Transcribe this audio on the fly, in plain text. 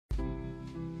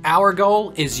Our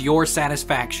goal is your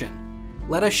satisfaction.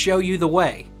 Let us show you the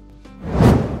way.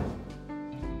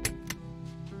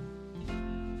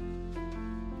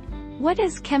 What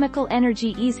is chemical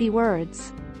energy? Easy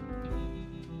words.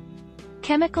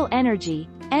 Chemical energy,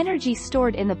 energy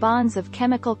stored in the bonds of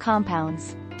chemical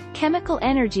compounds. Chemical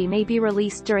energy may be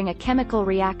released during a chemical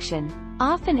reaction,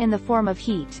 often in the form of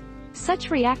heat. Such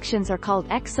reactions are called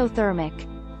exothermic.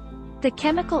 The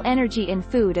chemical energy in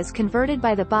food is converted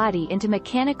by the body into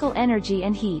mechanical energy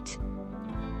and heat.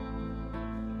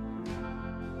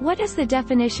 What is the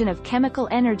definition of chemical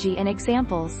energy and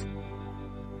examples?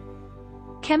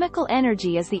 Chemical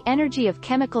energy is the energy of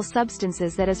chemical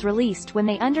substances that is released when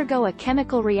they undergo a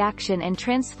chemical reaction and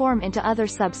transform into other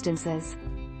substances.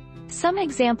 Some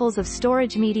examples of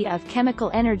storage media of chemical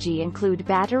energy include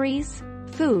batteries,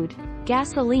 food,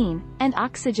 gasoline, and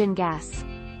oxygen gas.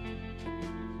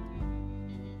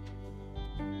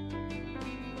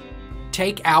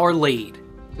 Take our lead.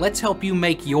 Let's help you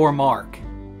make your mark.